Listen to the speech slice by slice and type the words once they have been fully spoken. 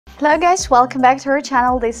Hello guys, welcome back to our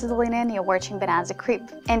channel. This is Lina and you're watching Bonanza Kreep.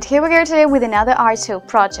 And here we go today with another RTO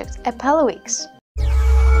project, apollox.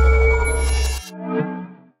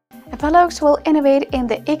 Apollox will innovate in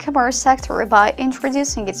the e-commerce sector by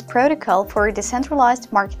introducing its protocol for a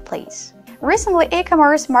decentralized marketplace. Recently,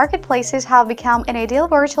 e-commerce marketplaces have become an ideal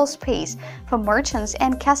virtual space for merchants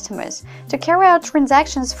and customers to carry out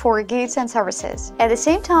transactions for goods and services. At the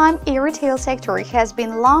same time, e-retail sector has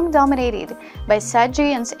been long dominated by such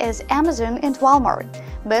giants as Amazon and Walmart,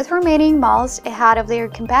 both remaining miles ahead of their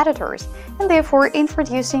competitors and therefore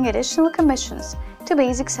introducing additional commissions to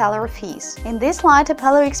basic seller fees. In this light,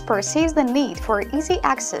 apollox perceives the need for easy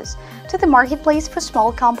access to the marketplace for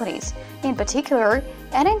small companies, in particular,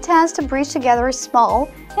 and intends to bridge together small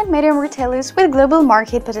and medium retailers with global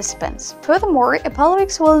market participants. Furthermore,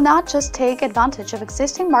 apollox will not just take advantage of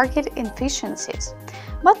existing market inefficiencies,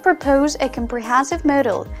 but propose a comprehensive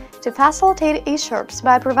model to facilitate e-shops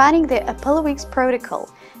by providing the apollox protocol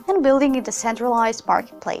and building a decentralized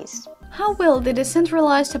marketplace. How will the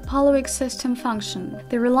decentralized apollox system function?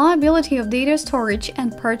 The reliability of data storage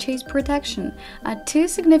and purchase protection are two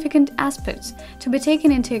significant aspects to be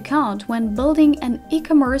taken into account when building an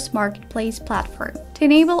e-commerce marketplace platform. To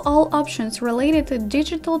enable all options related to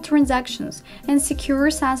digital transactions and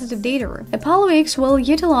secure sensitive data, apollox will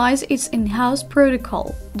utilize its in-house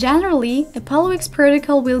protocol. Generally, apollox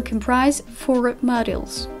protocol will comprise 4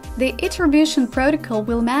 modules. The attribution protocol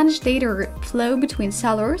will manage data flow between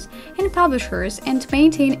sellers and publishers and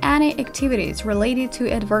maintain any activities related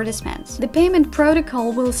to advertisements. The payment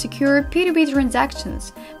protocol will secure P2P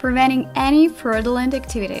transactions, preventing any fraudulent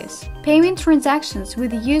activities. Payment transactions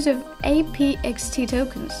with the use of apollox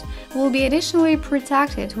tokens will be additionally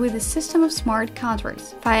protected with a system of smart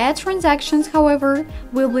contracts. Fiat transactions, however,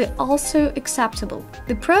 will be also acceptable.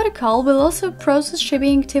 The protocol will also process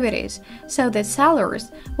shipping activities so that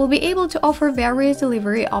sellers will be able to offer various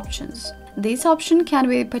delivery options. This option can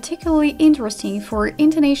be particularly interesting for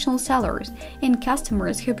international sellers and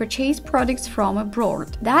customers who purchase products from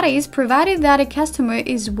abroad. That is, provided that a customer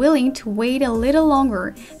is willing to wait a little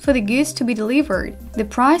longer for the goods to be delivered, the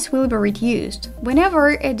price will be reduced.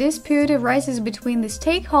 Whenever a dispute arises between the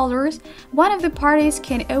stakeholders, one of the parties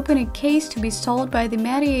can open a case to be solved by the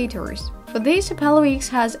mediators. For this, apollox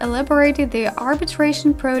has elaborated the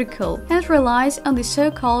arbitration protocol and relies on the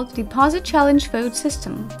so-called deposit challenge vote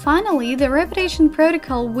system. Finally, the reputation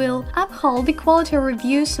protocol will uphold the quality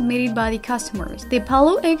reviews submitted by the customers. The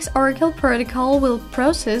apollox Oracle protocol will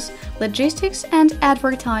process logistics and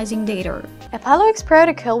advertising data. Apollox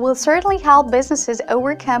protocol will certainly help businesses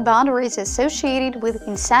overcome boundaries associated with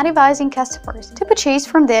incentivizing customers to purchase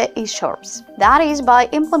from their e-shops. That is, by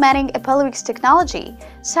implementing apollox technology,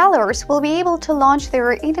 sellers will be able to launch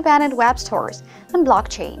their independent web stores on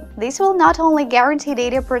blockchain. This will not only guarantee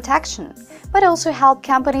data protection, but also help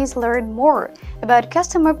companies learn more about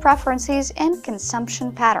customer preferences and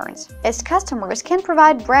consumption patterns, as customers can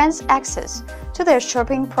provide brands access to their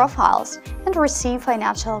shopping profiles and receive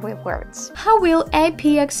financial rewards. How will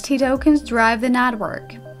apollox tokens drive the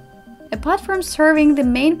network? Apart from serving the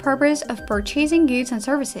main purpose of purchasing goods and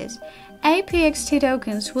services, apollox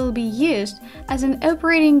tokens will be used as an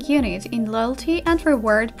operating unit in loyalty and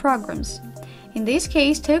reward programs. In this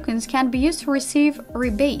case, tokens can be used to receive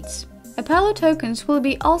rebates. Apollo tokens will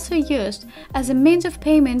be also used as a means of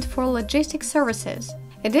payment for logistics services.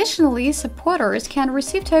 Additionally, supporters can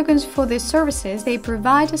receive tokens for the services they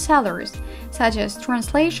provide to sellers, such as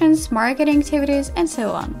translations, marketing activities, and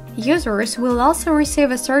so on. Users will also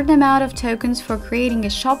receive a certain amount of tokens for creating a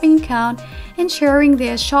shopping account and sharing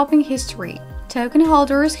their shopping history. Token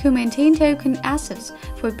holders who maintain token assets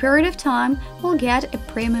for a period of time will get a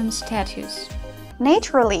premium status.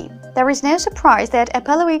 Naturally, there is no surprise that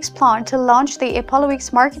apollox planned to launch the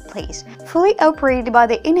apollox marketplace, fully operated by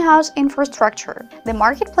the in-house infrastructure. The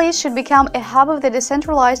marketplace should become a hub of the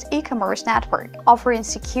decentralized e-commerce network, offering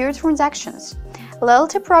secure transactions,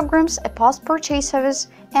 loyalty programs, a post-purchase service,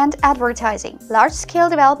 and advertising.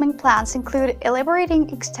 Large-scale development plans include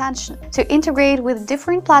elaborating extension to integrate with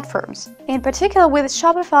different platforms, in particular with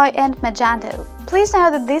Shopify and Magento. Please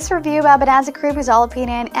note that this review about Bonanza Kreep is all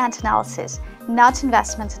opinion and analysis, not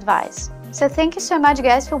investment advice. So thank you so much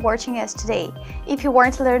guys for watching us today. If you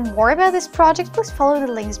want to learn more about this project, please follow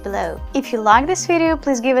the links below. If you like this video,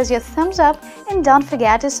 please give us your thumbs up and don't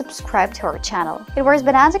forget to subscribe to our channel. It was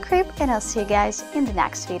Bonanza Kreep and I'll see you guys in the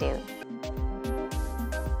next video.